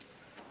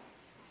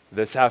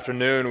This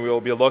afternoon we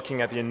will be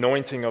looking at the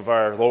anointing of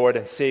our Lord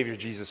and Savior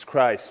Jesus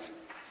Christ.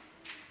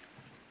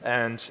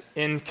 And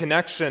in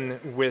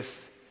connection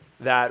with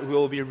that, we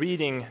will be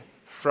reading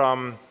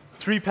from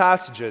three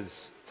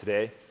passages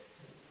today.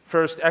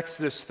 First,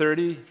 Exodus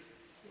 30,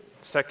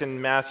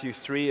 second, Matthew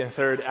 3, and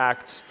third,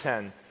 Acts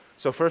 10.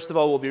 So first of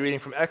all, we'll be reading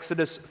from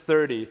Exodus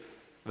 30,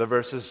 the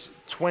verses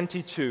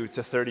 22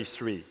 to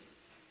 33.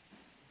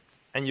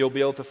 And you'll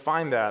be able to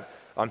find that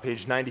on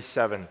page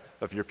 97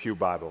 of your Pew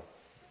Bible.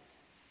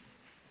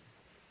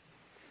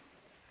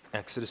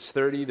 Exodus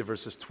 30, the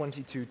verses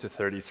 22 to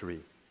 33.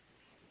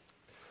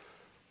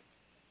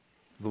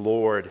 The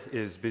Lord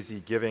is busy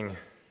giving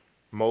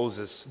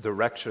Moses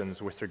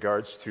directions with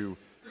regards to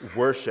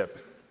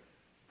worship.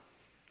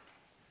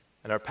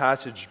 And our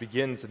passage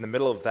begins in the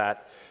middle of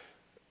that.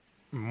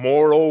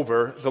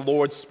 Moreover, the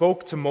Lord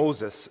spoke to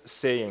Moses,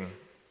 saying,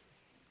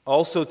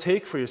 "Also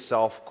take for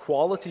yourself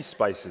quality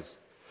spices,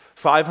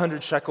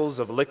 500 shekels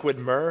of liquid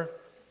myrrh,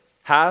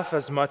 half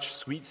as much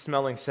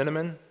sweet-smelling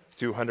cinnamon,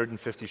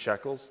 250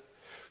 shekels,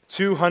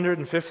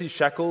 250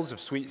 shekels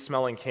of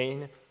sweet-smelling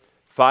cane,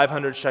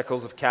 500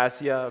 shekels of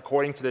cassia,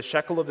 according to the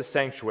shekel of the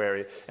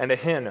sanctuary, and a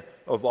hin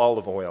of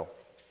olive oil.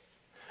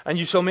 And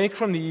you shall make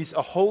from these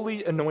a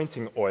holy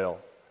anointing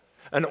oil,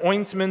 an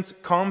ointment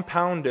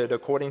compounded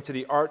according to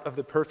the art of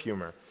the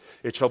perfumer.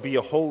 It shall be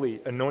a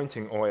holy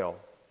anointing oil.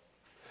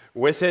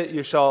 With it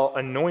you shall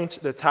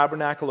anoint the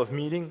tabernacle of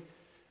meeting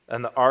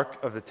and the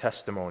ark of the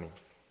testimony,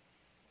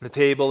 the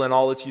table and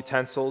all its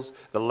utensils,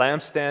 the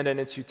lampstand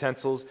and its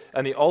utensils,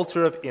 and the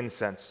altar of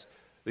incense,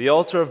 the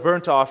altar of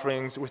burnt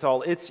offerings with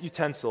all its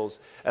utensils,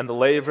 and the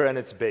laver and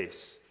its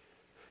base.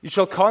 You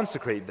shall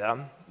consecrate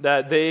them,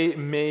 that they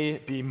may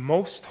be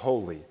most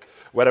holy.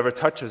 Whatever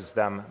touches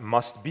them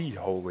must be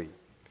holy.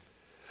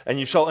 And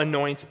you shall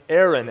anoint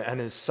Aaron and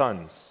his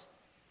sons,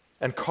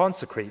 and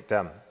consecrate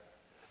them,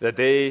 that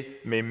they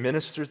may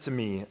minister to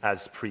me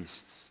as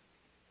priests.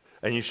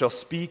 And you shall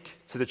speak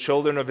to the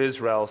children of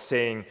Israel,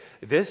 saying,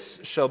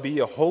 This shall be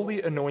a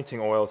holy anointing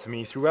oil to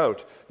me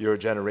throughout your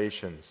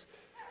generations.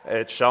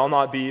 It shall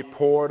not be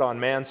poured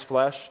on man's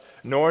flesh,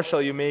 nor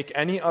shall you make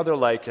any other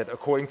like it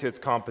according to its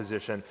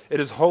composition. It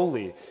is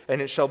holy,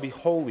 and it shall be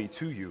holy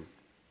to you.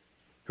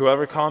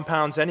 Whoever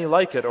compounds any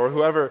like it, or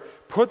whoever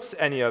puts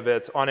any of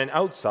it on an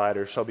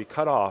outsider, shall be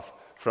cut off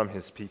from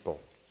his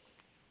people."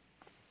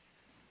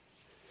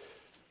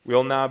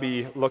 We'll now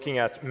be looking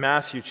at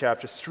Matthew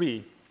chapter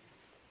 3,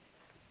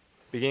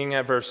 beginning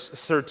at verse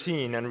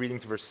 13 and reading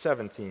to verse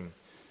 17.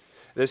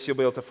 This you'll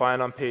be able to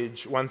find on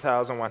page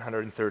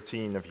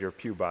 1113 of your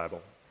Pew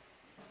Bible.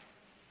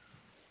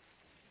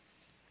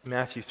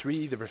 Matthew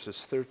 3, the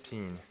verses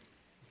 13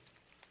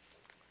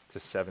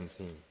 to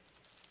 17.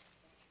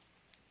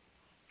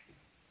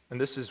 And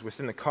this is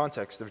within the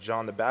context of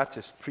John the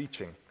Baptist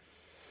preaching.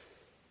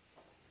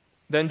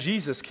 Then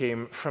Jesus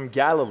came from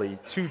Galilee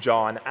to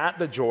John at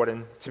the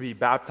Jordan to be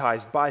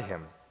baptized by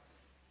him.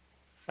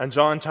 And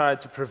John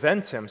tried to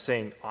prevent him,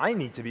 saying, "I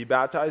need to be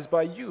baptized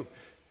by you,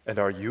 and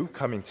are you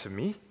coming to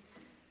me?"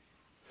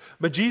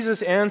 But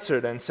Jesus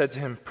answered and said to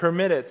him,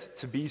 "Permit it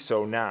to be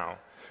so now,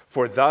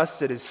 for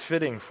thus it is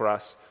fitting for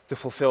us to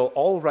fulfill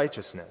all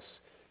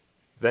righteousness."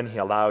 Then he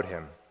allowed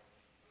him.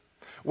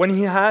 When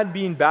he had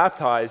been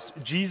baptized,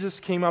 Jesus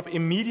came up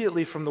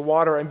immediately from the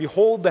water, and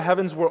behold, the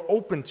heavens were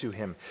opened to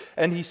him,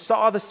 and he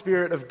saw the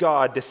Spirit of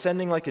God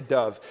descending like a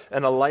dove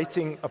and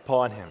alighting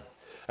upon him.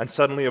 And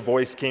suddenly a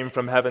voice came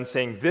from heaven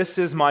saying, "This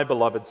is my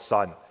beloved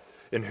Son,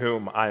 in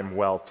whom I am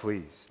well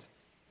pleased."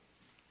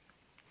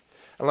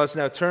 And let's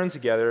now turn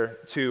together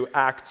to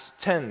Acts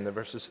 10, the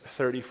verses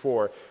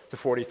 34 to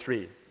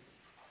 43.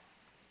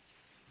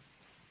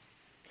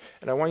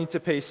 And I want you to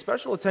pay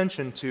special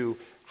attention to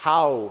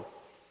how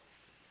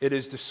it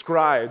is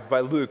described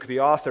by Luke,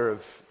 the author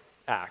of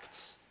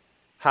Acts,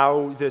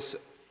 how this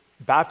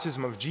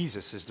baptism of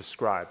Jesus is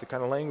described, the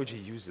kind of language he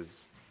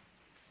uses.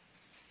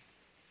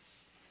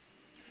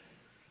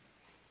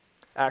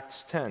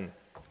 Acts 10,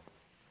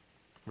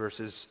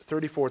 verses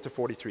 34 to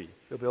 43.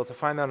 You'll be able to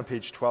find that on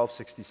page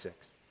 1266.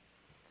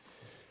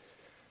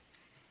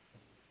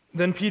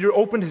 Then Peter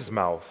opened his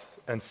mouth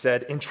and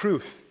said, "In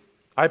truth,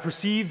 I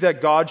perceive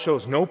that God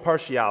shows no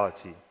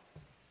partiality,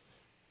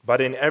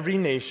 but in every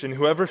nation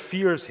whoever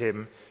fears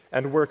him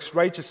and works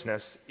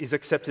righteousness is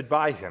accepted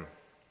by him.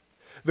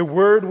 The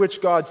word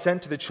which God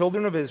sent to the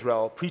children of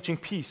Israel, preaching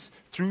peace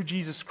through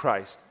Jesus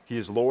Christ, he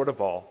is Lord of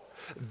all.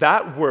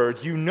 That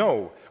word you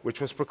know,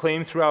 which was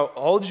proclaimed throughout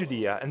all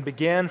Judea and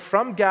began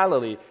from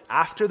Galilee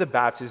after the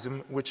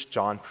baptism which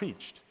John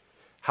preached,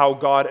 how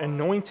God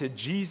anointed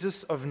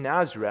Jesus of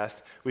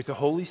Nazareth with the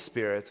Holy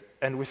Spirit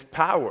and with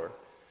power,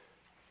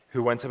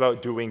 who went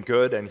about doing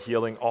good and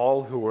healing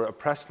all who were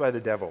oppressed by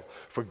the devil,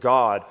 for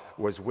God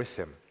was with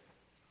him.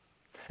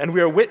 And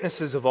we are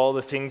witnesses of all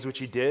the things which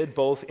he did,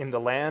 both in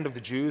the land of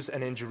the Jews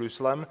and in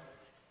Jerusalem,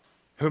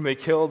 whom they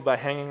killed by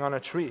hanging on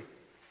a tree.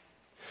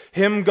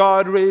 Him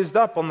God raised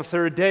up on the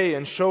third day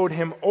and showed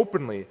him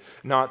openly,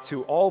 not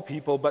to all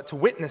people, but to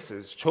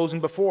witnesses chosen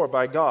before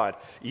by God,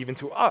 even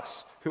to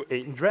us who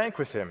ate and drank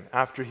with him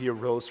after he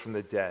arose from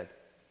the dead.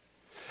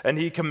 And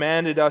he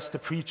commanded us to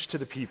preach to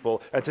the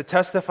people and to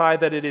testify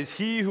that it is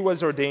he who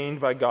was ordained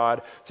by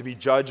God to be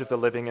judge of the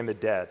living and the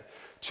dead.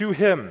 To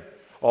him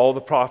all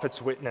the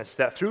prophets witness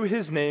that through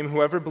his name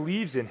whoever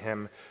believes in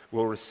him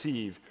will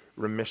receive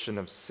remission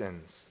of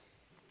sins.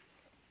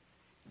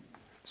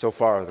 So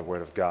far, the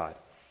word of God.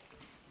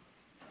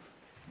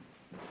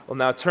 We'll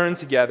now turn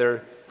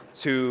together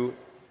to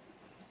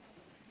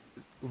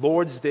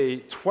Lord's Day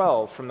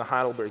 12 from the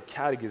Heidelberg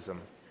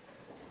Catechism.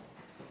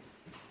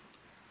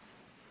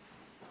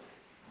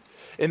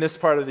 In this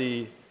part of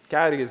the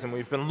Catechism,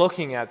 we've been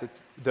looking at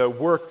the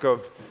work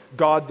of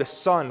God the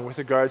Son with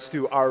regards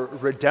to our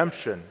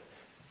redemption.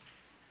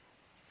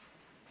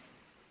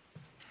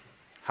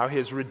 How he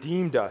has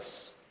redeemed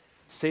us,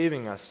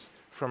 saving us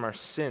from our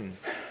sins.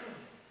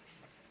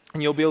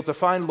 And you'll be able to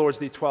find Lord's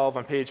Day 12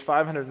 on page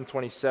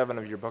 527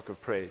 of your book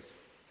of praise.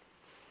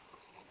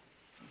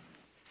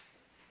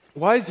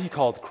 Why is he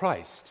called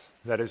Christ,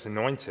 that is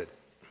anointed?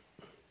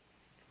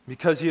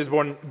 Because he has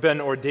been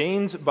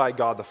ordained by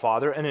God the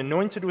Father and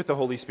anointed with the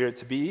Holy Spirit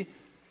to be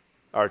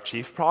our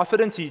chief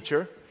prophet and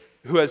teacher,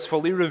 who has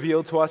fully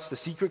revealed to us the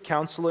secret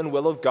counsel and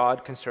will of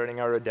God concerning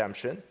our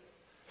redemption,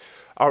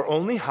 our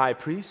only high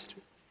priest,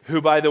 who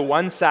by the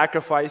one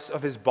sacrifice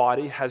of his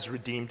body has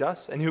redeemed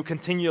us, and who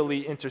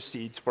continually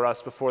intercedes for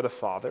us before the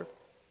Father,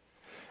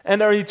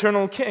 and our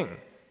eternal King,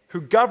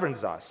 who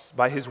governs us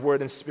by his word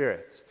and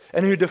spirit,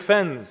 and who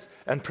defends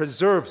and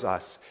preserves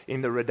us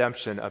in the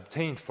redemption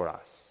obtained for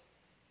us.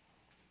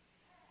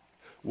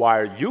 Why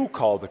are you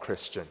called a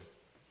Christian?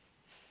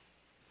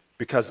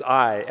 Because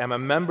I am a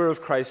member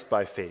of Christ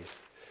by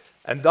faith,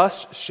 and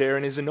thus share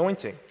in his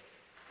anointing,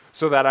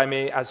 so that I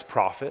may, as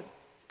prophet,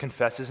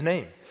 confess his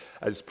name,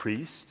 as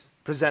priest,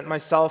 present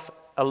myself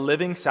a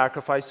living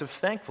sacrifice of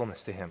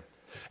thankfulness to him,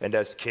 and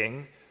as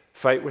king,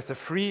 fight with a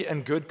free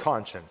and good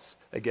conscience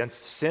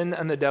against sin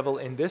and the devil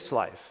in this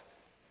life,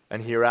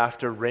 and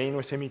hereafter reign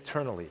with him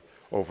eternally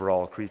over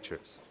all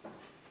creatures.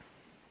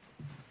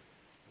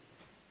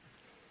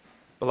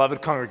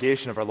 Beloved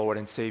congregation of our Lord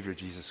and Savior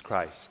Jesus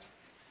Christ,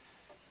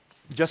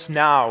 just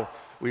now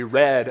we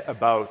read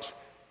about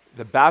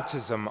the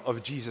baptism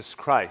of Jesus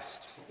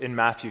Christ in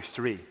Matthew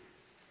 3.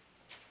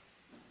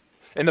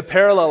 In the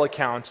parallel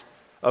account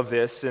of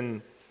this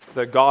in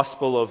the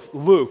Gospel of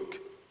Luke,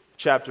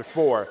 chapter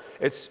 4,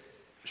 it's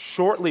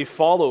shortly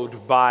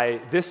followed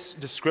by this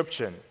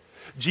description.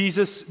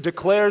 Jesus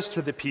declares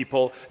to the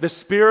people, "The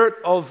Spirit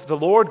of the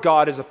Lord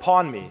God is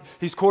upon me."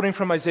 He's quoting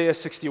from Isaiah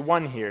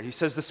 61 here. He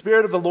says, "The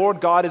Spirit of the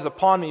Lord God is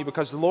upon me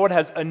because the Lord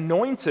has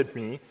anointed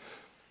me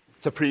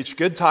to preach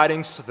good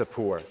tidings to the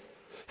poor.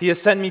 He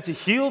has sent me to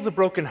heal the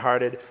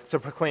brokenhearted, to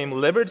proclaim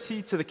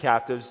liberty to the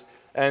captives,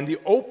 and the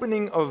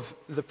opening of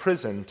the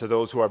prison to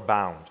those who are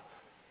bound,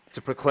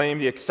 to proclaim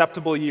the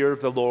acceptable year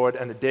of the Lord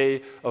and the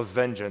day of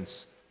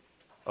vengeance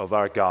of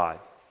our God."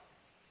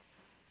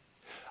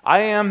 I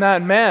am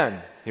that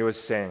man, he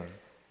was saying,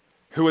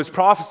 who was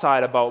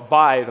prophesied about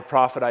by the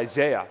prophet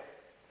Isaiah.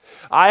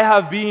 I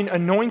have been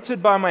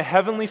anointed by my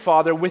heavenly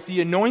Father with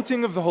the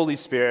anointing of the Holy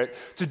Spirit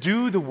to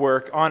do the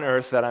work on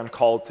earth that I'm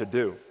called to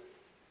do.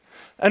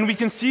 And we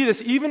can see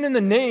this even in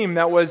the name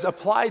that was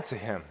applied to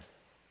him,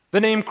 the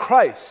name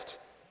Christ.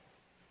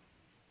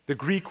 The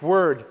Greek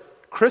word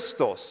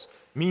Christos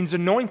means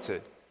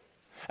anointed,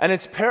 and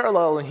its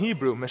parallel in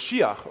Hebrew,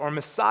 Mashiach or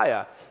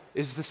Messiah,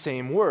 is the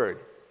same word,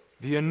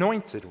 the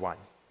anointed one.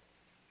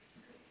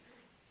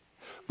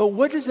 But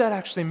what does that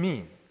actually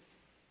mean?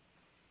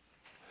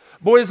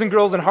 Boys and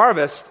girls in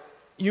Harvest,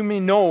 you may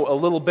know a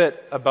little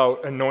bit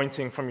about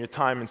anointing from your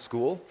time in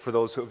school, for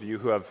those of you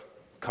who have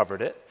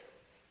covered it.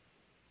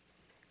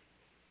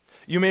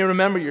 You may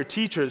remember your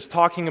teachers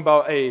talking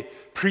about a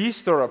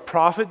priest or a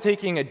prophet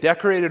taking a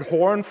decorated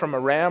horn from a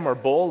ram or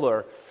bull,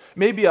 or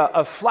maybe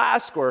a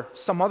flask or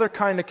some other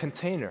kind of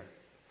container.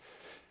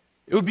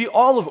 It would be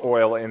olive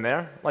oil in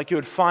there, like you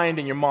would find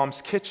in your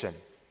mom's kitchen,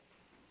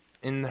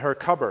 in her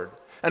cupboard.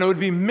 And it would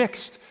be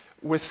mixed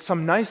with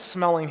some nice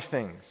smelling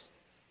things.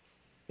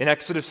 In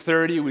Exodus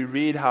 30, we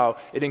read how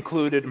it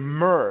included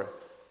myrrh,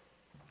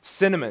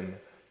 cinnamon,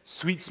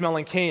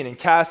 sweet-smelling cane, and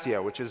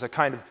cassia, which is a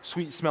kind of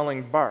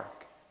sweet-smelling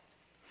bark.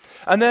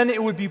 And then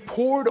it would be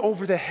poured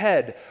over the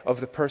head of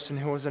the person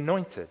who was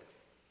anointed.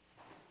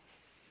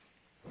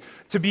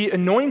 To be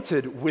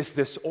anointed with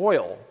this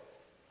oil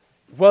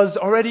was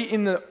already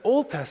in the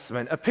Old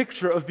Testament a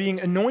picture of being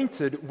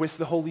anointed with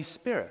the Holy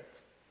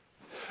Spirit.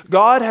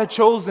 God had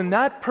chosen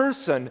that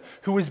person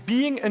who was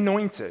being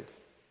anointed,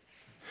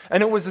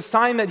 and it was a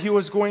sign that he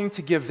was going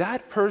to give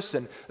that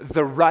person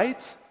the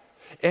right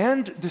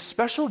and the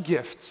special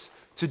gifts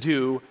to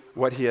do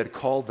what he had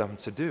called them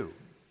to do.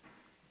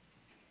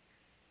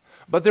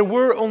 But there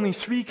were only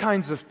 3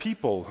 kinds of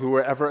people who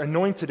were ever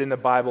anointed in the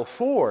Bible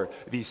for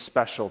these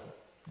special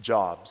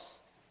jobs.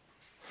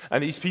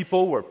 And these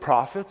people were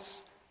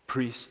prophets,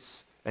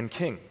 priests, and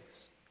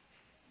kings.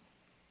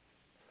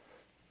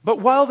 But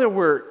while there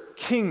were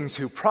kings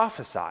who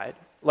prophesied,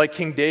 like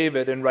King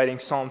David in writing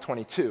Psalm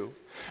 22,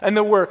 and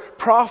there were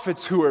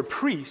prophets who were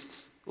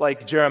priests,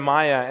 like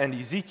Jeremiah and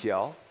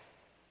Ezekiel,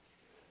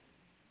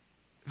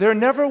 there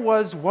never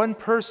was one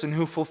person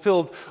who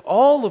fulfilled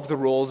all of the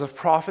roles of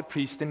prophet,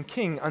 priest, and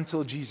king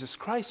until Jesus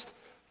Christ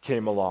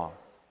came along.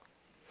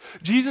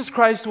 Jesus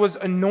Christ was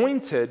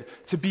anointed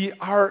to be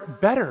our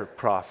better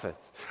prophet,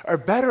 our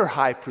better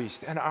high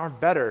priest, and our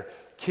better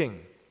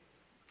king.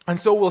 And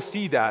so we'll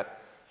see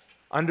that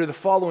under the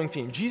following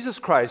theme. Jesus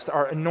Christ,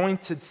 our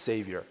anointed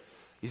Savior.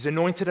 He's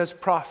anointed as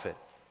prophet.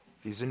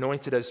 He's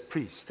anointed as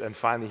priest. And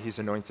finally, he's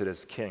anointed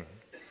as king.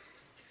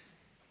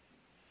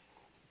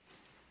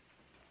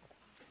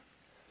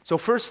 So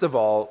first of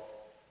all,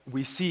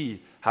 we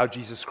see how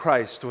Jesus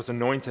Christ was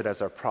anointed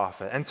as our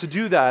prophet. And to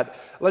do that,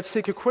 let's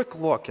take a quick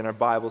look in our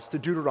Bibles to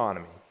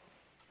Deuteronomy.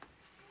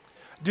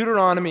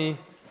 Deuteronomy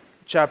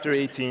chapter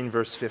 18,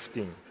 verse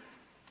 15.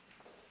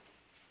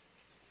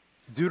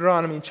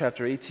 Deuteronomy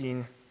chapter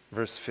 18,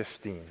 verse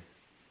 15.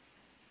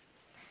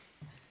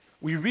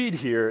 We read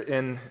here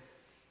in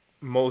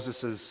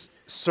Moses'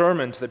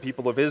 sermon to the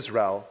people of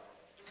Israel,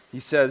 he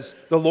says,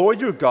 "The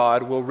Lord your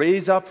God will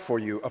raise up for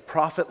you a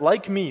prophet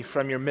like me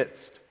from your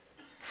midst,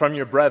 from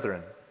your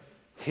brethren.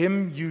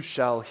 Him you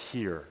shall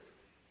hear."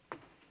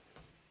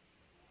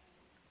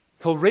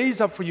 He'll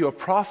raise up for you a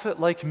prophet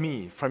like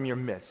me from your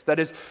midst. That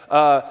is,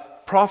 a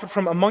prophet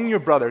from among your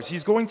brothers.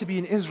 He's going to be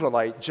an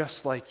Israelite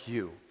just like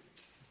you.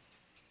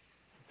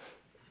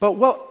 But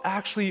what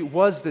actually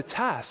was the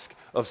task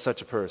of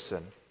such a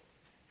person?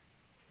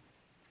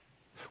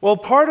 Well,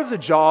 part of the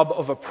job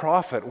of a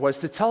prophet was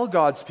to tell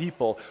God's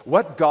people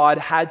what God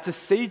had to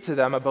say to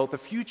them about the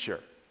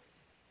future.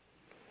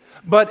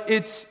 But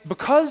it's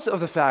because of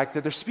the fact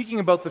that they're speaking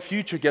about the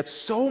future gets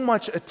so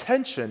much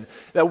attention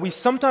that we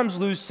sometimes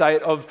lose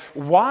sight of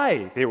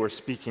why they were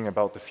speaking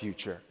about the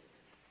future.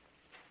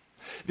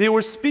 They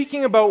were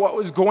speaking about what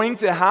was going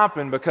to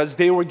happen because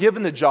they were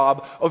given the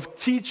job of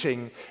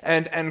teaching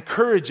and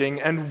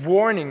encouraging and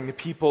warning the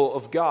people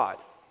of God.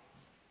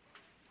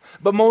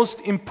 But most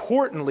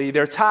importantly,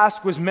 their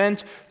task was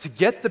meant to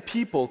get the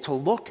people to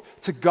look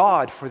to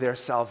God for their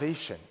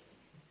salvation.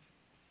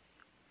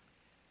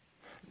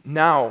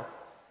 Now,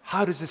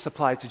 how does this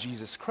apply to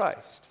Jesus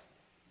Christ?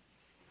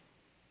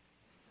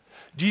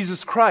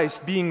 Jesus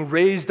Christ, being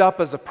raised up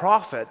as a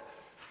prophet,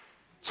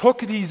 took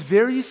these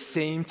very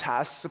same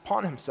tasks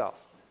upon himself.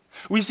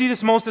 We see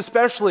this most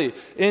especially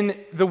in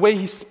the way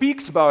he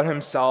speaks about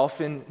himself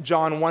in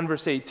John 1,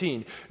 verse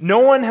 18. "No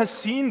one has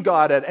seen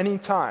God at any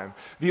time.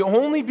 The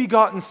only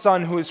begotten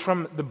Son who is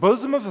from the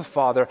bosom of the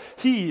Father,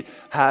 he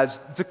has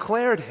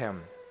declared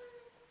him."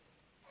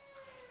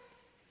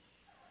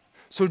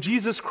 So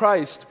Jesus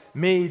Christ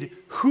made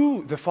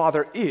who the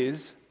Father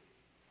is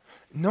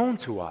known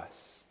to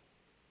us.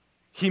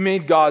 He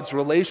made God's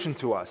relation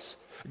to us,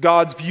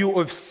 God's view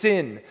of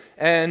sin,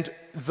 and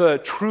the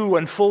true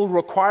and full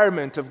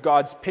requirement of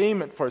God's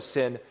payment for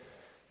sin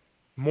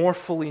more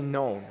fully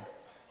known.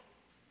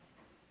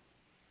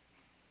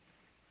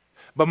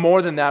 But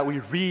more than that, we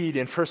read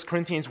in 1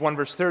 Corinthians 1,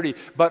 verse 30,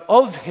 "But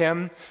of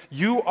him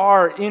you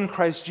are in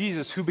Christ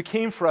Jesus, who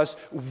became for us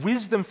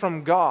wisdom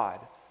from God,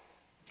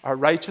 our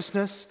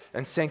righteousness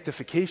and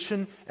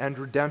sanctification and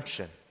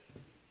redemption."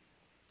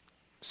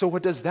 So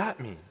what does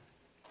that mean?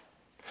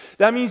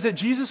 That means that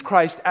Jesus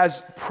Christ,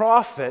 as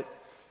prophet,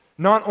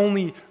 not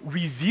only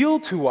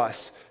revealed to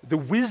us the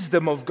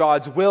wisdom of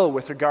God's will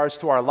with regards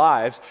to our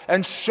lives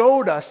and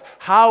showed us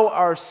how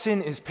our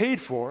sin is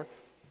paid for,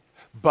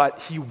 but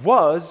he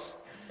was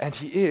and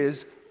he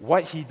is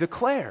what he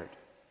declared.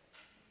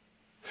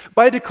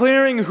 By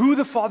declaring who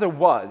the Father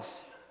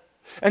was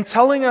and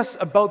telling us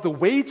about the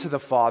way to the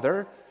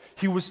Father,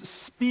 he was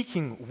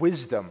speaking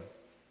wisdom.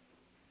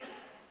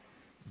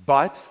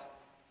 But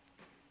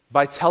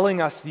by telling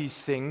us these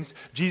things,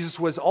 Jesus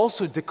was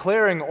also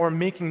declaring or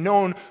making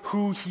known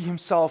who he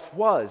himself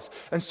was.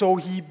 And so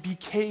he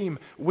became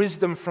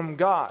wisdom from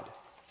God.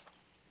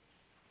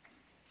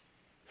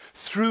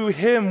 Through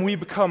him we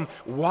become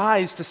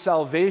wise to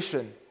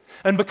salvation.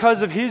 And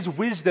because of his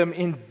wisdom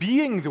in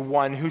being the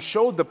one who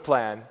showed the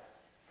plan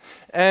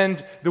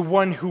and the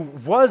one who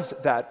was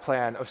that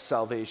plan of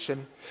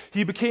salvation,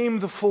 he became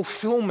the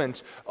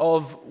fulfillment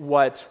of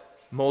what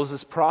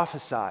Moses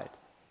prophesied.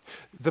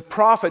 The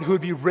prophet who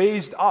would be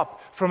raised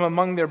up from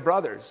among their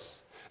brothers.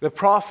 The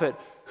prophet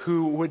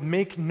who would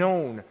make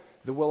known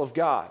the will of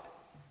God.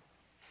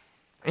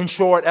 In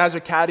short, as our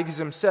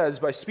catechism says,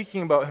 by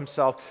speaking about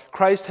himself,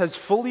 Christ has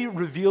fully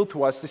revealed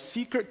to us the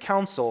secret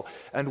counsel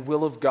and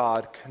will of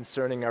God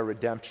concerning our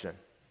redemption.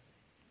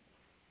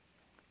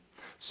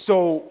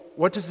 So,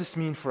 what does this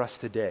mean for us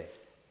today?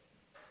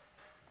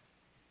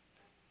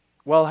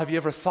 Well, have you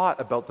ever thought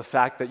about the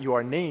fact that you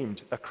are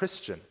named a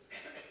Christian?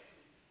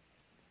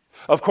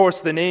 Of course,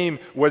 the name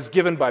was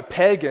given by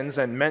pagans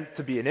and meant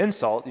to be an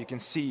insult. You can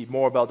see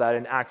more about that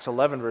in Acts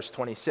 11, verse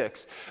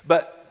 26.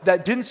 But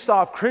that didn't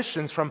stop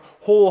Christians from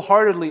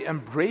wholeheartedly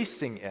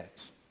embracing it.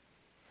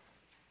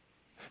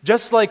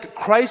 Just like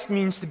Christ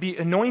means to be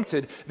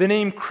anointed, the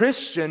name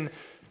Christian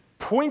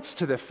points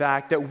to the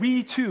fact that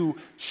we too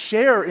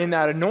share in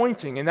that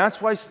anointing, and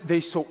that's why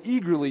they so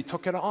eagerly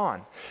took it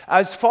on.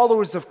 As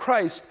followers of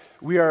Christ,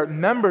 we are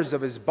members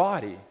of his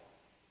body.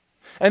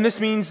 And this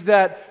means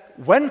that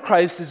when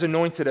Christ is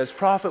anointed as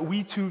prophet,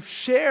 we too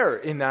share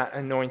in that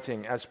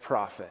anointing as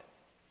prophet.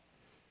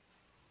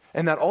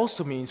 And that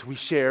also means we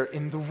share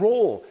in the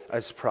role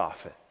as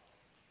prophet.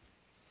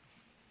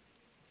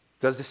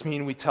 Does this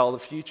mean we tell the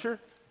future?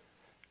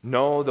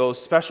 No, those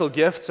special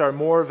gifts are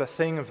more of a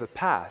thing of the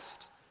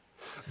past.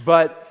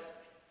 But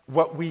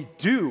what we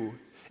do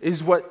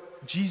is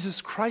what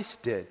Jesus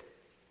Christ did.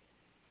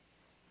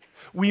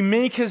 We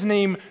make his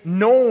name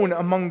known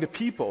among the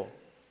people,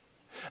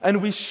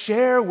 and we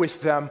share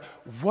with them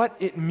what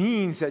it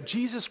means that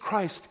Jesus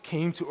Christ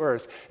came to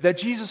earth, that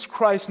Jesus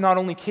Christ not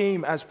only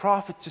came as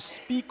prophet to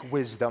speak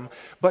wisdom,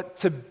 but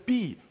to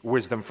be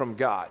wisdom from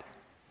God.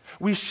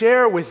 We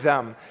share with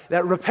them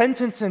that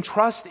repentance and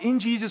trust in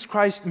Jesus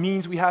Christ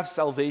means we have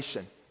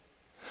salvation.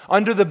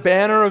 Under the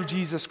banner of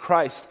Jesus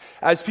Christ,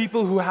 as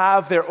people who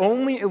have their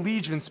only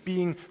allegiance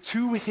being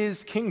to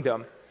his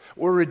kingdom,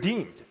 we're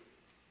redeemed.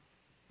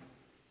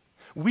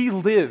 We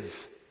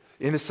live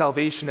in the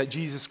salvation that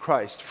Jesus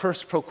Christ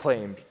first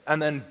proclaimed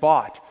and then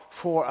bought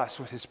for us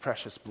with his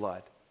precious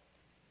blood.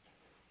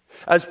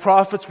 As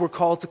prophets, we're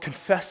called to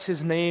confess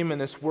his name in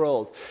this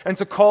world and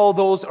to call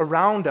those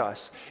around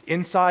us,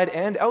 inside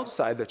and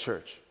outside the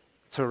church,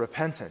 to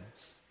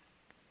repentance.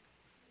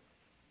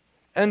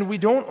 And we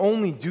don't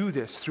only do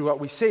this through what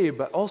we say,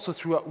 but also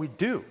through what we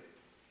do.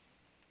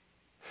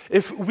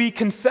 If we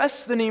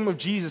confess the name of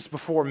Jesus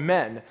before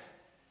men,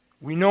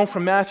 we know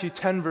from Matthew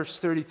 10, verse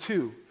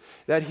 32,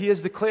 that he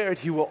has declared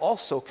he will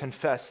also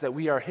confess that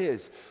we are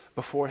his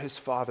before his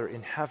Father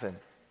in heaven.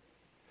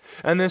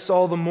 And this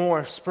all the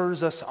more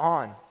spurs us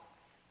on,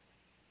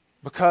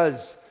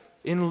 because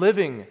in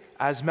living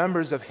as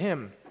members of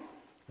him,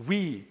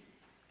 we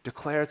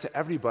declare to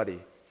everybody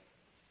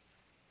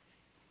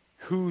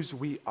whose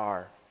we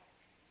are.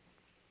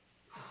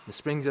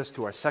 This brings us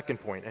to our second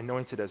point,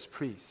 anointed as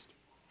priest.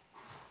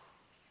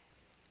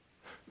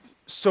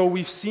 So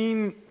we've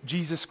seen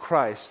Jesus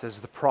Christ as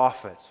the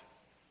prophet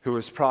who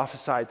is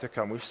prophesied to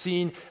come. We've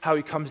seen how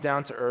he comes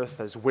down to earth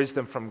as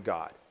wisdom from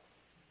God.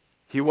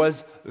 He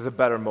was the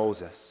better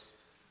Moses.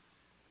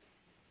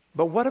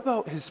 But what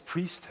about his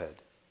priesthood?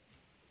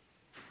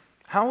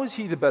 How is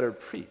he the better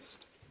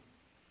priest?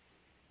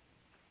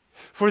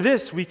 For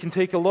this, we can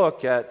take a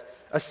look at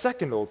a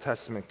second Old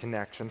Testament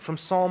connection from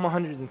Psalm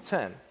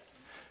 110.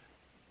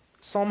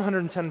 Psalm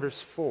 110, verse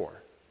 4.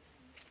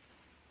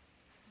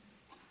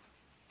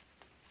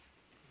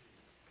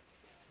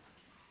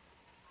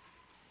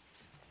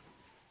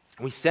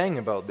 We sang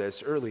about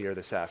this earlier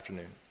this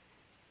afternoon.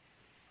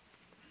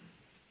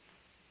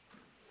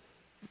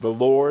 The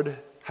Lord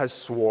has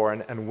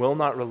sworn and will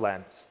not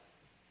relent.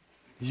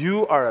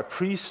 You are a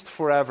priest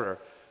forever,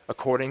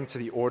 according to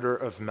the order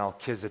of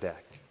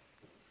Melchizedek.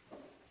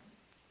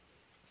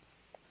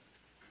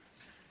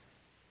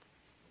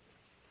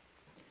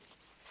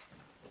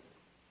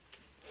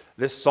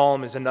 This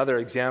psalm is another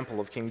example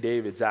of King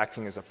David's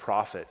acting as a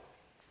prophet,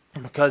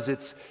 because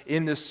it's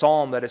in this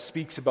psalm that it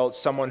speaks about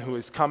someone who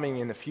is coming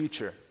in the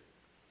future.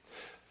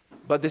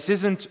 But this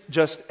isn't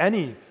just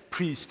any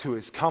priest who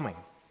is coming.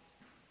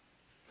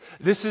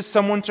 This is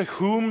someone to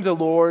whom the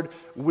Lord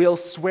will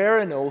swear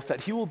an oath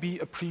that he will be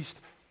a priest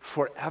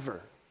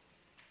forever.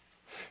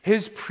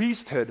 His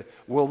priesthood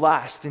will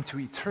last into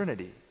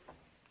eternity.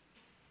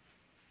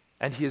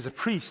 And he is a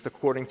priest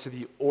according to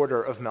the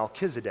order of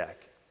Melchizedek.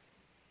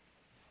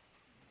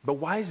 But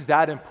why is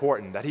that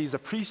important, that he's a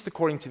priest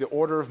according to the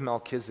order of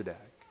Melchizedek?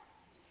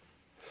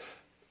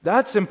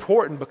 That's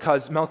important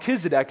because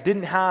Melchizedek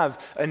didn't have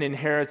an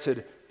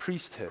inherited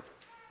priesthood.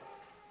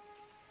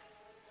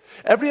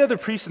 Every other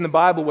priest in the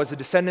Bible was a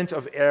descendant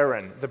of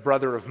Aaron, the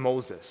brother of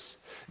Moses.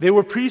 They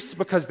were priests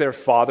because their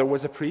father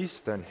was a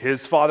priest, and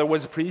his father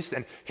was a priest,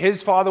 and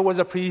his father was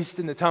a priest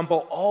in the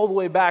temple, all the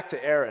way back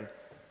to Aaron.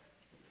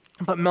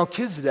 But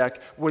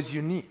Melchizedek was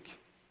unique.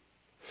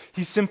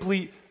 He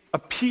simply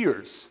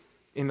appears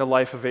in the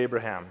life of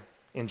Abraham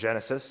in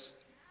Genesis.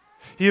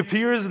 He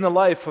appears in the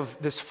life of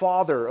this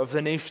father of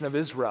the nation of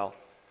Israel,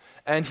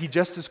 and he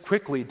just as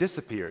quickly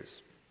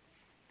disappears.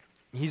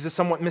 He's a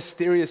somewhat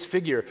mysterious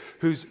figure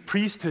whose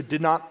priesthood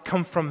did not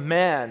come from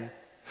man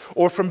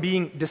or from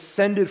being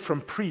descended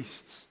from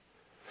priests,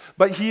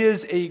 but he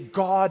is a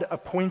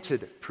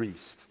God-appointed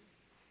priest.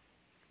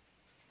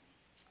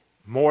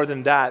 More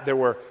than that, there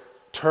were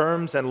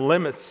terms and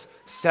limits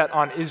set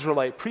on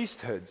Israelite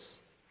priesthoods.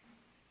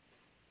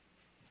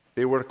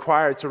 They were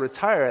required to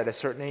retire at a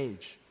certain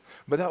age,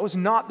 but that was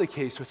not the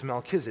case with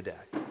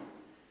Melchizedek.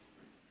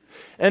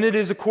 And it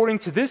is according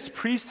to this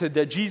priesthood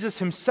that Jesus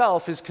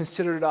himself is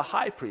considered a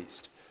high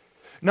priest.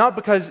 Not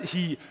because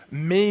he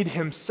made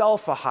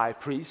himself a high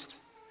priest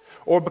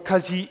or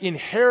because he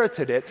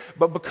inherited it,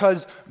 but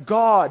because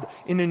God,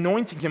 in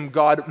anointing him,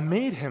 God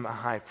made him a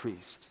high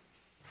priest.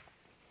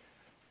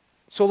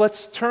 So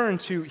let's turn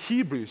to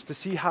Hebrews to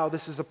see how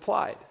this is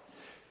applied.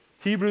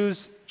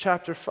 Hebrews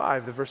chapter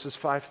 5, the verses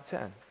 5 to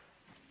 10.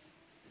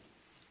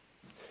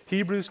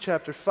 Hebrews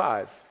chapter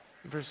 5,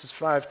 verses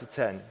 5 to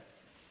 10.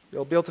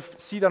 You'll be able to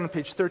see that on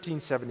page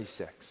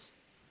 1376.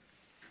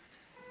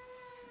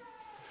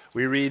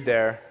 We read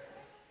there,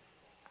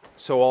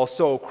 "So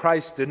also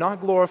Christ did not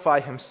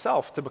glorify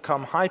himself to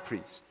become high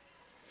priest,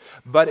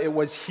 but it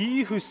was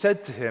he who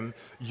said to him,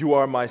 'You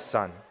are my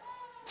son.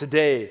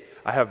 Today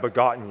I have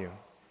begotten you.'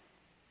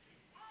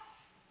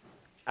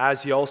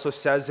 As he also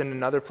says in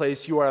another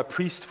place, 'You are a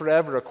priest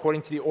forever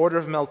according to the order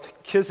of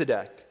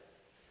Melchizedek.'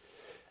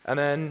 And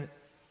then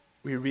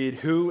we read,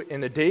 'Who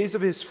in the days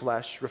of his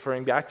flesh,'"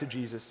 referring back to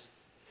Jesus,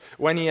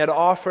 "when he had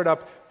offered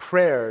up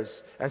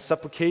prayers and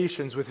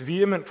supplications with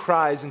vehement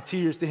cries and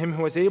tears to him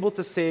who was able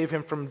to save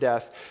him from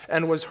death,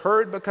 and was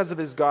heard because of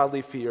his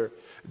godly fear,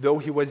 though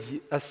he was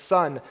a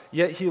son,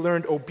 yet he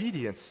learned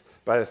obedience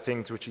by the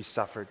things which he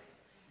suffered.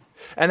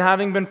 And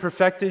having been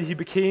perfected, he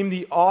became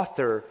the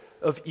author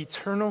of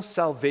eternal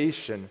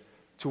salvation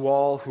to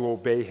all who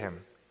obey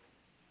him,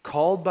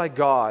 called by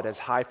God as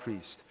high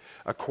priest,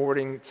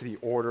 according to the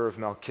order of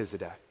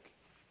Melchizedek."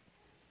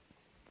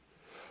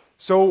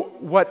 So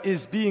what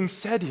is being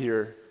said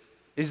here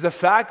is the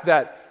fact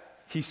that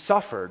he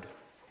suffered.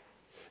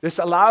 This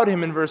allowed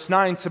him in verse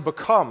 9 to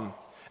become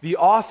the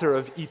author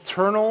of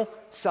eternal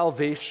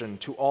salvation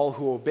to all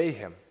who obey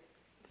him.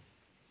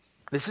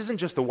 This isn't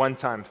just a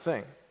one-time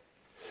thing.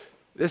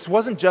 This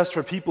wasn't just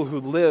for people who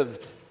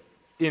lived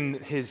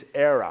in his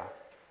era.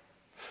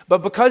 But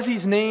because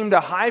he's named a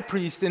high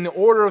priest in the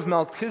order of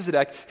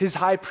Melchizedek, his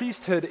high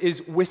priesthood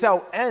is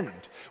without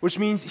end, which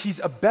means he's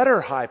a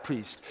better high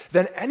priest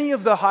than any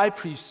of the high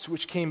priests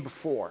which came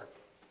before.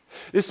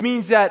 This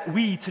means that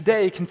we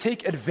today can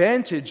take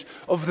advantage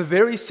of the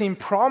very same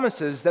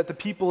promises that the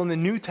people in the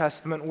New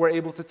Testament were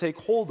able to take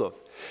hold of,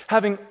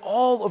 having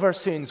all of our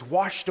sins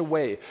washed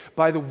away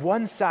by the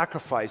one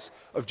sacrifice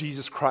of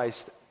Jesus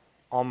Christ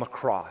on the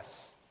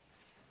cross.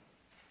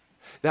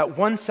 That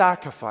one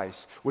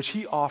sacrifice which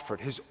he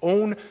offered, his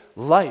own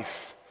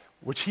life,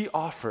 which he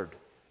offered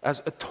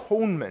as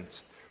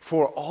atonement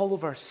for all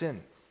of our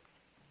sins,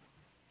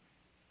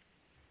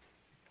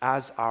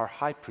 as our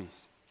high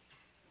priest.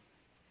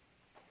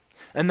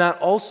 And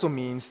that also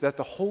means that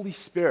the Holy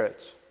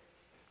Spirit,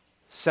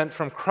 sent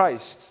from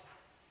Christ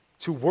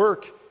to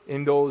work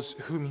in those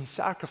whom he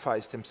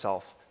sacrificed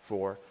himself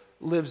for,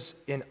 lives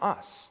in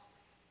us.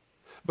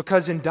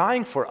 Because in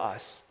dying for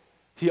us,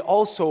 he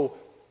also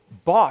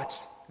bought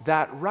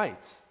that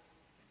right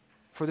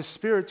for the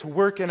Spirit to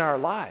work in our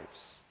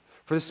lives,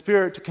 for the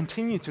Spirit to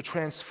continue to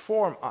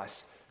transform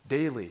us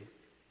daily.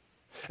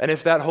 And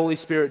if that Holy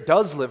Spirit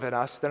does live in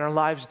us, then our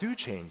lives do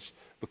change,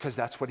 because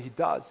that's what he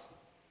does.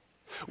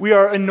 We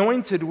are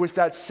anointed with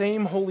that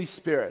same Holy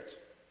Spirit,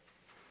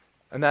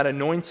 and that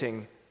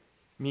anointing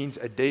means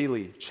a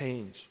daily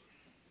change.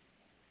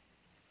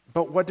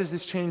 But what does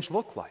this change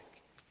look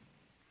like?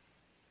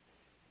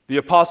 The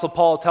Apostle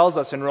Paul tells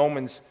us in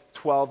Romans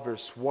 12,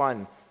 verse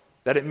 1,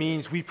 that it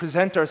means we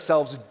present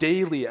ourselves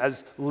daily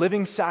as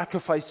living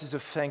sacrifices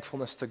of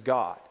thankfulness to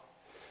God.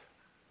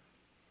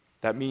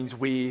 That means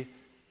we,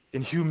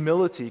 in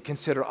humility,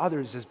 consider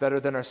others as better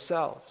than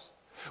ourselves.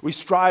 We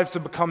strive to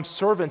become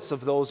servants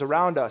of those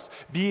around us,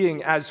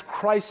 being as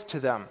Christ to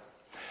them,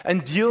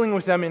 and dealing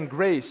with them in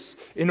grace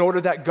in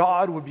order that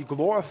God would be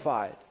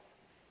glorified.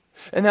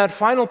 And that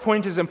final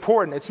point is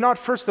important. It's not,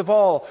 first of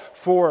all,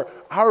 for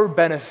our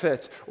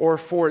benefit or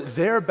for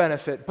their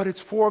benefit, but it's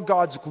for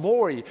God's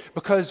glory,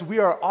 because we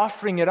are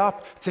offering it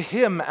up to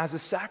him as a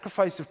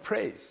sacrifice of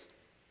praise.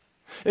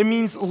 It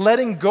means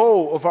letting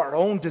go of our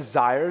own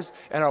desires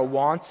and our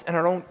wants and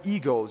our own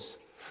egos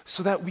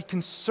so that we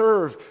can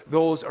serve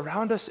those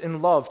around us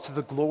in love to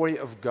the glory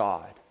of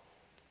God.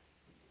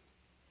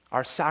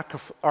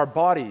 Our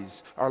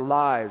bodies, our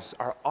lives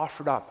are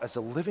offered up as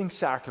a living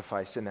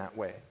sacrifice in that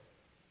way.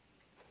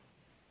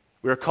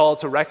 We are called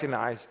to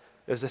recognize,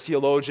 as the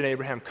theologian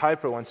Abraham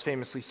Kuyper once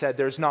famously said,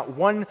 there's not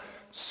one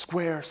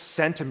square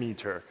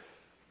centimeter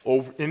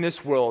in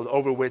this world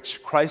over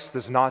which Christ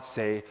does not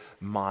say,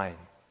 "Mine."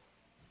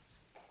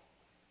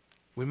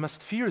 We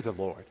must fear the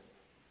Lord,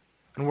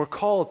 and we're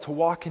called to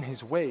walk in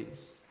his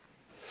ways.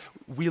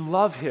 We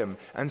love him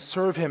and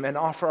serve him and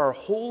offer our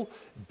whole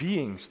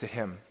beings to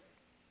him.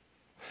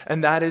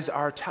 And that is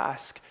our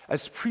task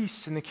as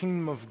priests in the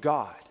kingdom of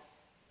God.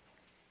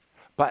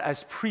 But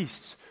as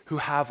priests who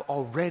have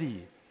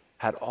already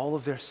had all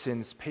of their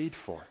sins paid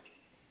for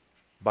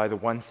by the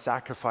one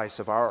sacrifice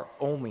of our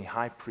only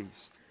high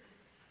priest.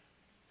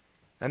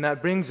 And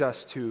that brings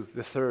us to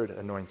the third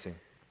anointing.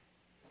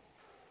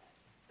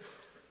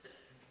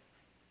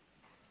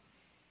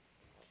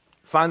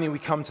 Finally, we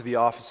come to the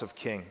office of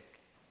king.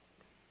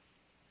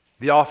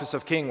 The office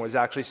of king was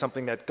actually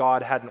something that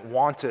God hadn't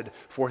wanted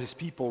for his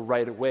people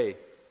right away.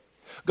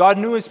 God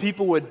knew his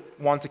people would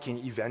want a king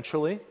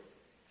eventually,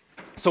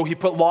 so he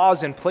put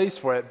laws in place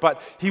for it,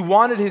 but he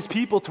wanted his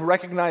people to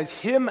recognize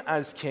him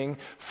as king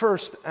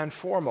first and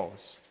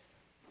foremost.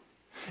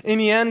 In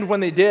the end, when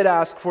they did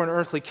ask for an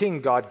earthly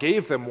king, God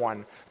gave them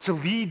one to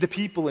lead the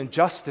people in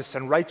justice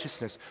and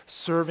righteousness,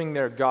 serving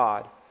their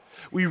God.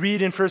 We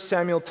read in 1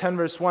 Samuel 10,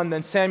 verse 1,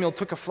 "Then Samuel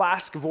took a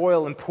flask of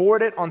oil and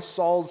poured it on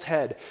Saul's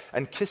head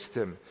and kissed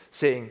him,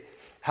 saying,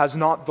 'Has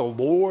not the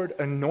Lord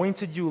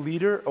anointed you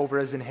leader over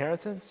his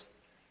inheritance?'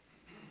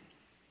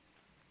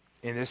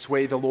 In this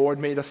way, the Lord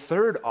made a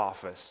third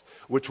office,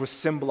 which was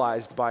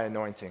symbolized by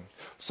anointing.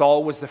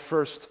 Saul was the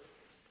first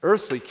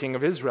earthly king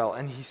of Israel,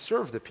 and he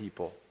served the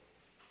people.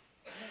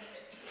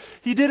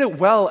 He did it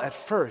well at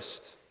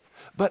first,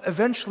 but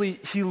eventually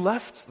he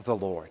left the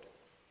Lord.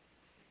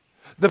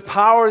 The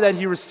power that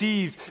he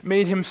received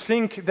made him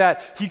think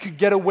that he could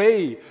get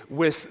away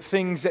with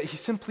things that he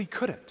simply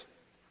couldn't.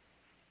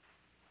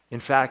 In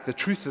fact, the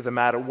truth of the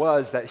matter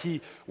was that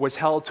he was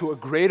held to a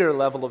greater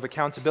level of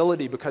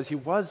accountability because he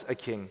was a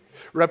king,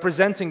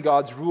 representing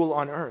God's rule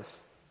on earth.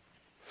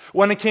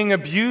 When a king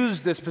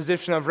abused this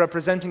position of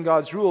representing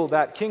God's rule,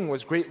 that king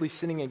was greatly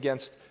sinning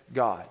against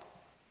God.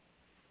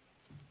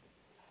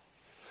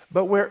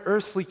 But where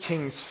earthly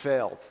kings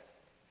failed,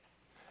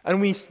 and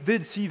we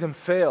did see them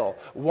fail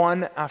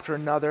one after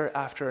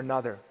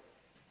another,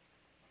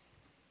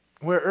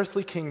 where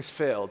earthly kings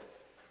failed,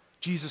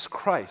 Jesus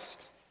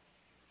Christ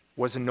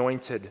was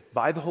anointed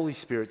by the Holy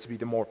Spirit to be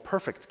the more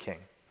perfect king.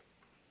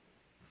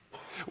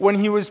 When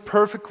he was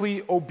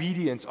perfectly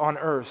obedient on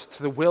earth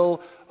to the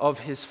will of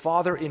his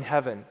Father in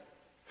heaven,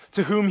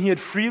 to whom he had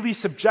freely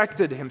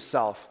subjected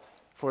himself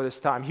for this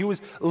time, he was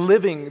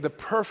living the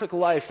perfect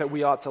life that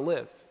we ought to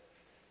live.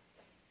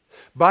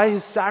 By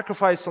his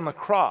sacrifice on the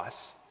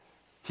cross,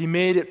 he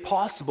made it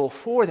possible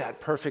for that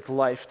perfect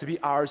life to be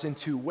ours in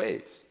two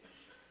ways.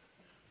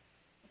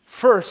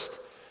 First,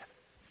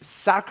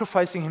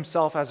 sacrificing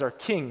himself as our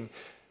king,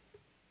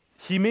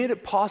 he made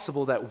it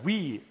possible that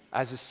we,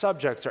 as his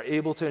subjects, are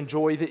able to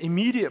enjoy the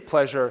immediate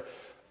pleasure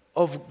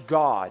of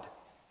God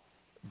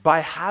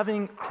by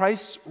having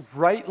Christ's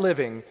right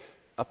living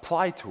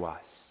applied to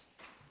us.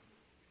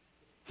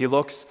 He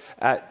looks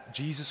at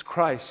Jesus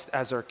Christ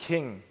as our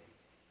king,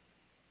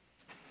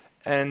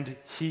 and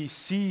he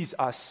sees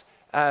us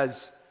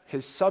as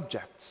his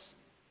subjects.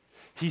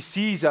 He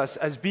sees us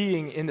as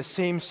being in the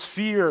same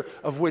sphere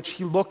of which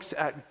he looks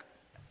at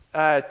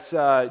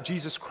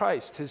Jesus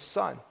Christ, his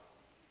Son.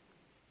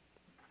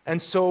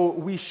 And so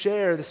we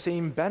share the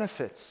same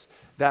benefits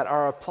that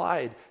are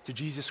applied to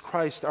Jesus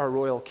Christ, our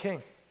royal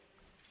King.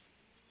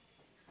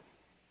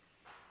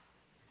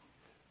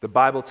 The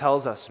Bible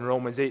tells us in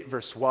Romans 8,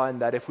 verse 1,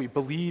 that if we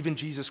believe in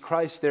Jesus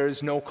Christ, there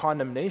is no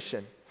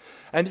condemnation.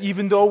 And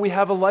even though we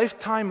have a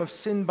lifetime of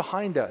sin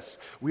behind us,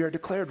 we are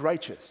declared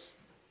righteous.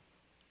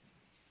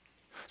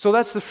 So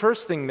that's the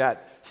first thing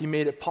that he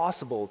made it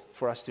possible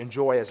for us to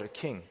enjoy as our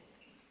King.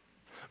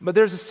 But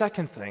there's a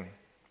second thing.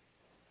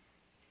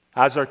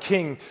 As our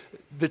King,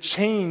 the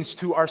chains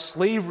to our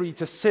slavery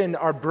to sin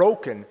are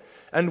broken,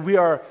 and we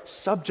are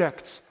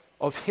subjects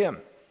of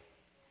him.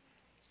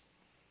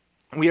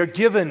 We are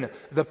given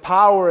the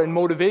power and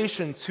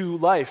motivation to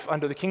life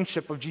under the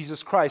kingship of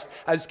Jesus Christ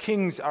as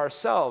kings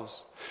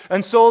ourselves.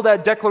 And so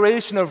that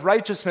declaration of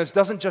righteousness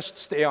doesn't just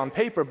stay on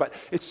paper, but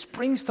it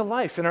springs to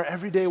life in our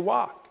everyday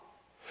walk.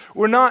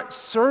 We're not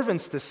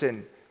servants to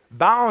sin,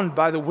 bound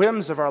by the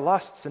whims of our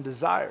lusts and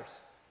desires.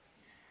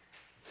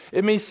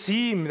 It may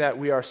seem that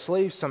we are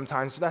slaves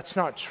sometimes, but that's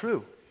not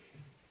true.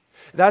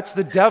 That's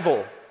the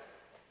devil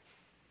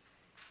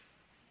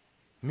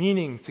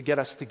meaning to get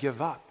us to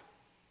give up.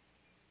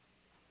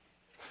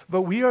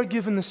 But we are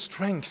given the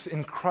strength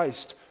in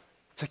Christ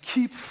to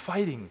keep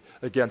fighting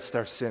against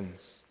our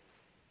sins,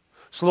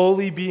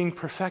 slowly being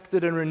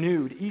perfected and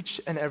renewed each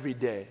and every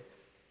day.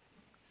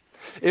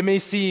 It may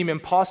seem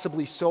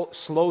impossibly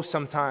slow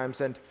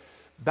sometimes, and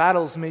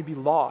battles may be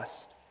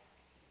lost.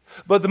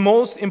 But the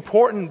most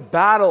important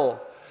battle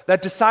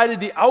that decided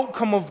the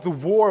outcome of the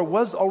war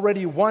was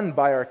already won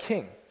by our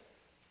King.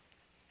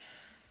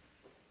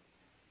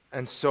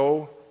 And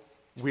so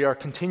we are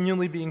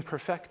continually being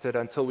perfected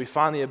until we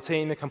finally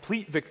obtain the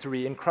complete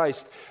victory in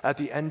Christ at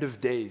the end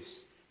of days.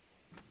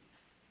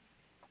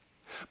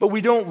 But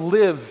we don't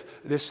live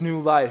this new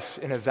life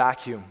in a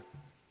vacuum.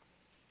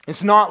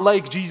 It's not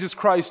like Jesus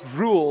Christ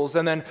rules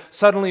and then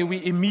suddenly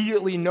we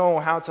immediately know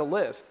how to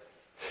live.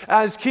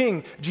 As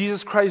King,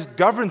 Jesus Christ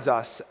governs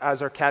us,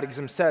 as our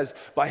catechism says,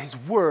 by his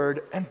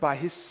word and by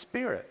his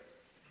Spirit.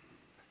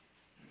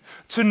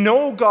 To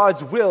know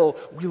God's will,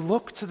 we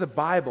look to the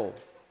Bible,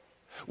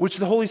 which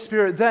the Holy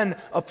Spirit then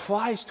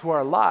applies to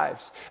our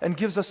lives and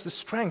gives us the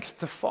strength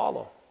to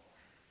follow.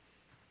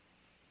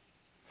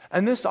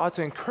 And this ought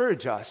to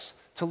encourage us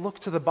to look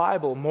to the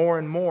Bible more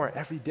and more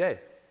every day.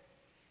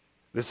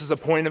 This is a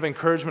point of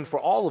encouragement for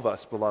all of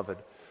us, beloved,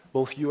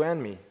 both you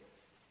and me.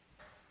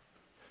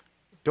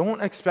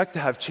 Don't expect to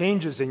have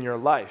changes in your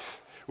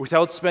life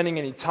without spending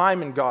any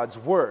time in God's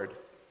Word.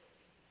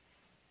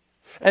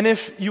 And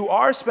if you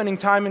are spending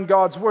time in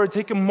God's Word,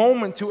 take a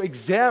moment to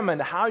examine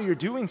how you're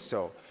doing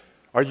so.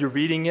 Are you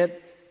reading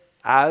it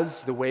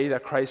as the way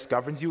that Christ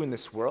governs you in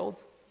this world?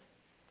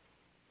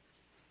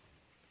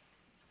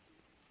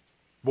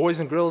 Boys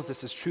and girls,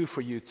 this is true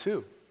for you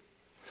too.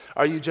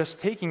 Are you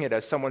just taking it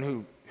as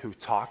someone who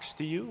talks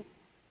to you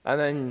and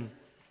then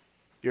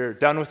You're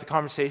done with the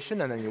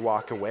conversation and then you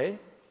walk away?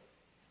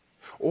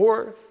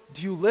 Or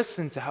do you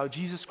listen to how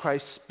Jesus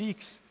Christ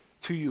speaks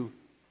to you,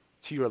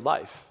 to your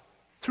life,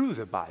 through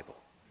the Bible?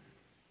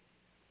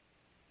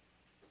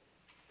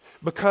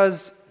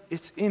 Because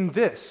it's in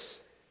this,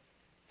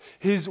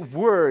 His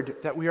Word,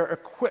 that we are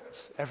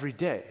equipped every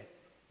day.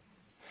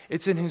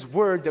 It's in His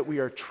Word that we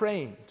are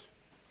trained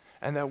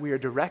and that we are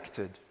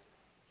directed.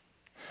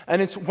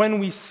 And it's when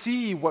we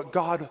see what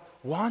God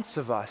wants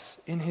of us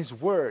in His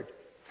Word,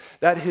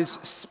 that His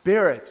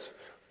Spirit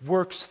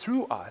works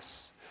through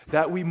us,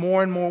 that we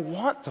more and more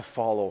want to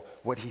follow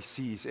what He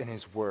sees in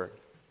His Word.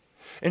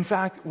 In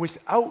fact,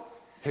 without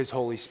His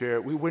Holy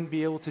Spirit, we wouldn't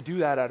be able to do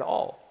that at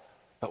all.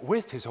 But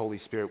with His Holy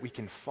Spirit, we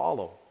can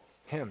follow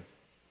Him.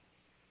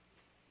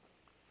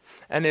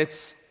 And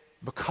it's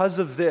because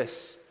of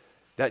this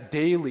that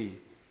daily,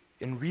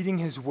 in reading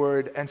His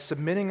Word and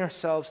submitting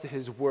ourselves to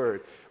His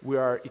Word, we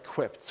are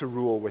equipped to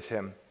rule with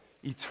Him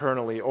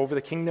eternally over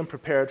the kingdom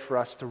prepared for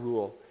us to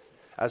rule,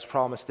 as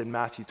promised in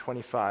Matthew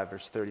 25,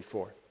 verse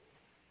 34.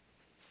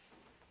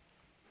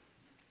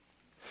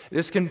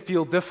 This can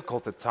feel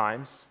difficult at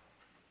times.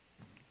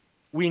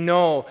 We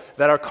know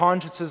that our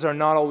consciences are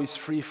not always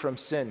free from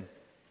sin.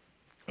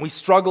 We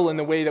struggle in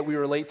the way that we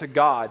relate to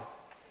God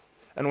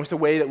and with the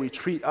way that we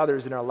treat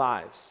others in our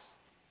lives.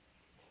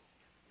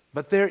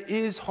 But there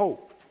is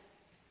hope,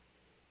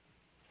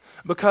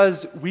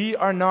 because we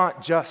are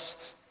not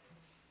just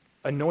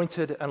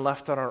anointed and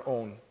left on our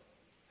own,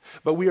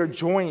 but we are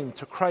joined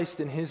to Christ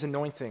in His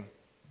anointing.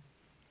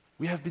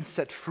 We have been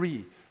set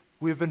free.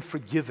 We have been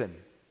forgiven.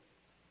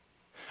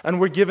 And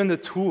we're given the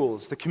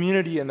tools, the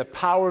community, and the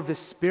power of the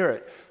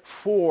Spirit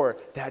for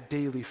that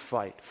daily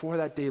fight, for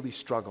that daily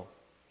struggle.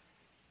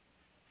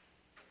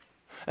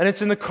 And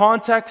it's in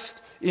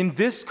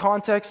this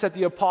context, that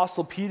the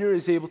Apostle Peter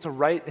is able to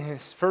write in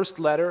his first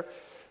letter,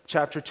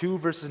 chapter 2,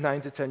 verses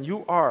 9 to 10,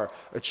 "You are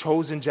a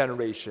chosen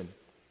generation."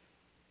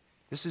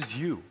 This is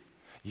you.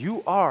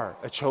 You are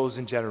a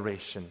chosen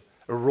generation,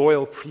 a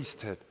royal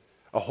priesthood,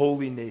 a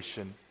holy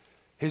nation,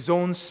 His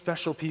own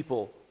special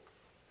people,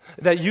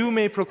 that you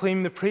may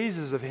proclaim the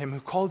praises of Him who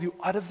called you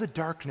out of the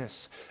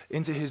darkness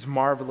into His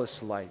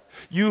marvelous light.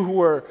 You who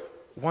were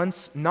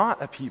once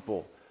not a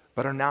people,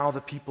 but are now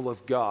the people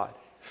of God,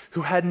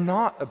 who had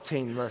not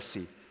obtained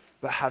mercy,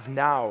 but have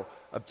now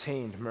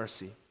obtained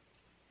mercy.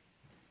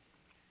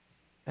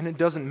 And it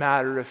doesn't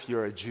matter if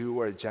you're a Jew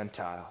or a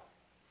Gentile.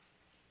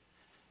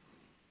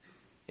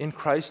 In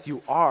Christ,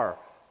 you are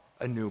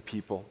a new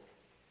people.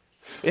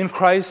 In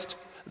Christ,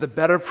 the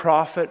better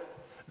prophet,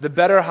 the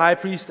better high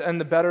priest,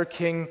 and the better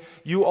king,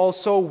 you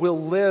also will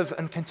live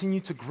and continue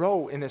to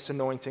grow in this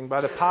anointing by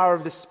the power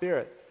of the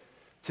Spirit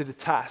to the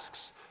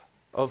tasks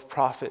of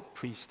prophet,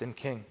 priest, and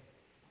king.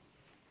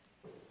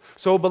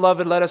 So,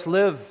 beloved, let us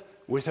live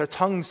with our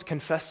tongues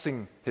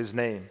confessing His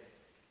name,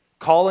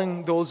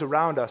 calling those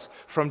around us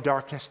from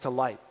darkness to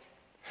light.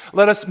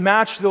 Let us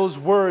match those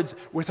words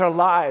with our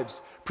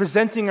lives,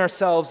 presenting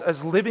ourselves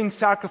as living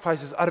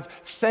sacrifices out of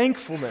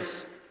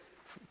thankfulness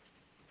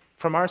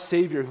from our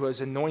Savior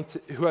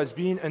who has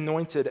been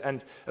anointed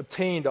and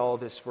obtained all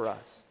this for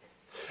us.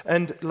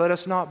 And let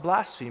us not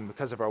blaspheme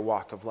because of our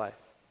walk of life.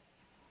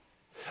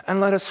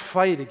 And let us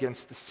fight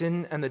against the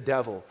sin and the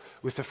devil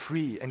with a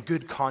free and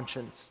good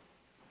conscience,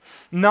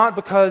 not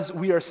because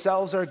we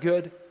ourselves are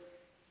good,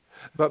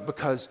 but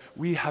because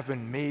we have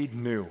been made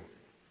new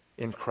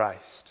in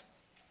Christ.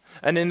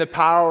 And in the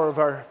power of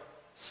our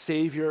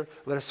Savior,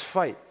 let us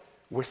fight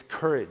with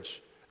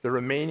courage the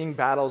remaining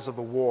battles of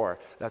the war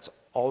that's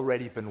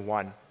already been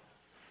won,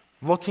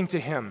 looking to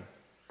Him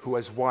who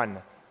has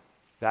won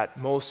that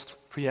most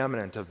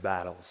preeminent of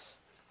battles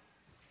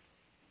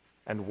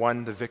and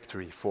won the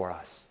victory for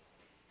us.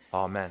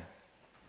 Amen.